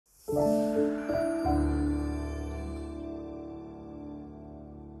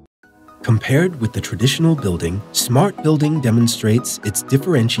Compared with the traditional building, smart building demonstrates its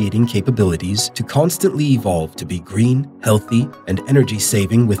differentiating capabilities to constantly evolve to be green, healthy, and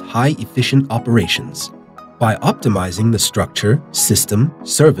energy-saving with high-efficient operations. By optimizing the structure, system,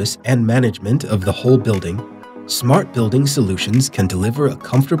 service, and management of the whole building, smart building solutions can deliver a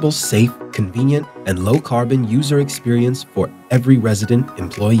comfortable, safe, convenient, and low-carbon user experience for every resident,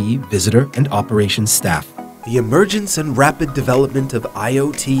 employee, visitor, and operations staff. The emergence and rapid development of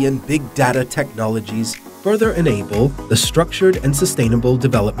IoT and big data technologies further enable the structured and sustainable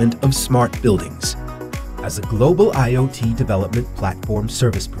development of smart buildings. As a global IoT development platform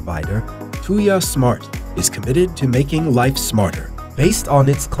service provider, Tuya Smart is committed to making life smarter. Based on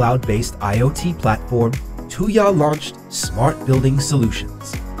its cloud-based IoT platform, Tuya launched Smart Building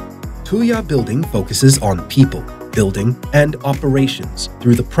Solutions. Tuya Building focuses on people, building, and operations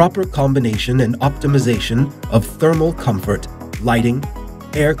through the proper combination and optimization of thermal comfort, lighting,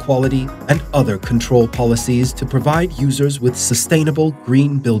 air quality, and other control policies to provide users with sustainable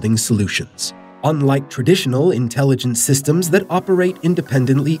green building solutions. Unlike traditional intelligent systems that operate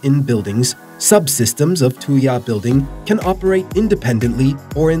independently in buildings, subsystems of Tuya Building can operate independently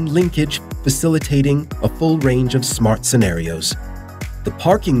or in linkage, facilitating a full range of smart scenarios. The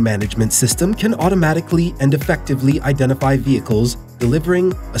parking management system can automatically and effectively identify vehicles,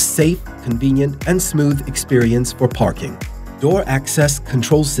 delivering a safe, convenient, and smooth experience for parking. Door access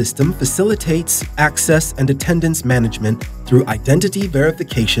control system facilitates access and attendance management through identity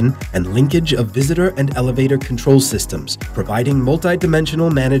verification and linkage of visitor and elevator control systems, providing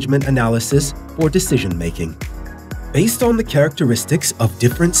multidimensional management analysis for decision-making. Based on the characteristics of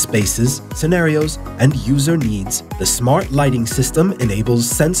different spaces, scenarios, and user needs, the smart lighting system enables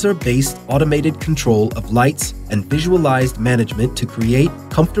sensor-based automated control of lights and visualized management to create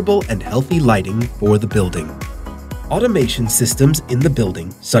comfortable and healthy lighting for the building. Automation systems in the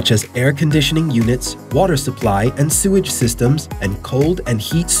building, such as air conditioning units, water supply and sewage systems, and cold and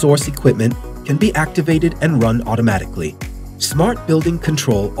heat source equipment, can be activated and run automatically. Smart Building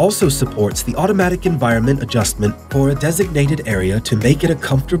Control also supports the automatic environment adjustment for a designated area to make it a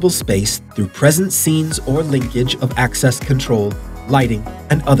comfortable space through present scenes or linkage of access control, lighting,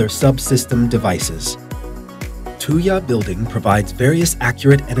 and other subsystem devices. Tuya Building provides various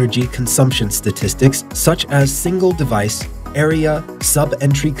accurate energy consumption statistics such as single device, area,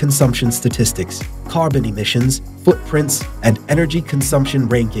 sub-entry consumption statistics, carbon emissions, footprints, and energy consumption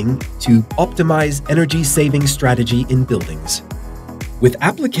ranking to optimize energy saving strategy in buildings. With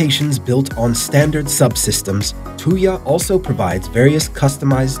applications built on standard subsystems, Tuya also provides various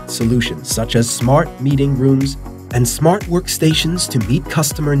customized solutions such as smart meeting rooms and smart workstations to meet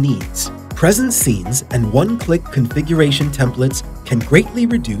customer needs. Present scenes and one-click configuration templates can greatly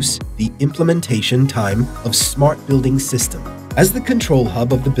reduce the implementation time of smart building system. As the control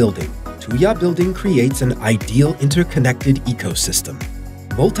hub of the building, Tuya Building creates an ideal interconnected ecosystem.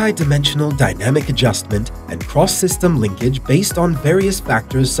 Multi-dimensional dynamic adjustment and cross-system linkage based on various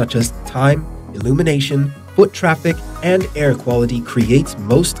factors such as time, illumination, foot traffic, and air quality creates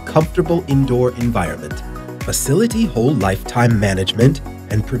most comfortable indoor environment. Facility whole lifetime management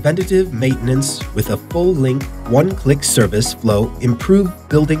and preventative maintenance with a full-link, one-click service flow improve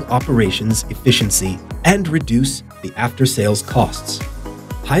building operations efficiency and reduce the after-sales costs.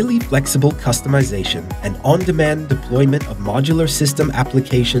 Highly flexible customization and on-demand deployment of modular system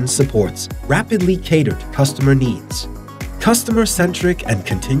application supports rapidly cater to customer needs. Customer-centric and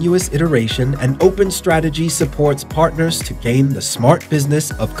continuous iteration and open strategy supports partners to gain the smart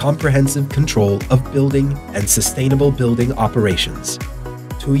business of comprehensive control of building and sustainable building operations.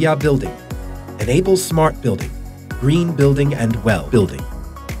 Tuya Building enables smart building, green building, and well building.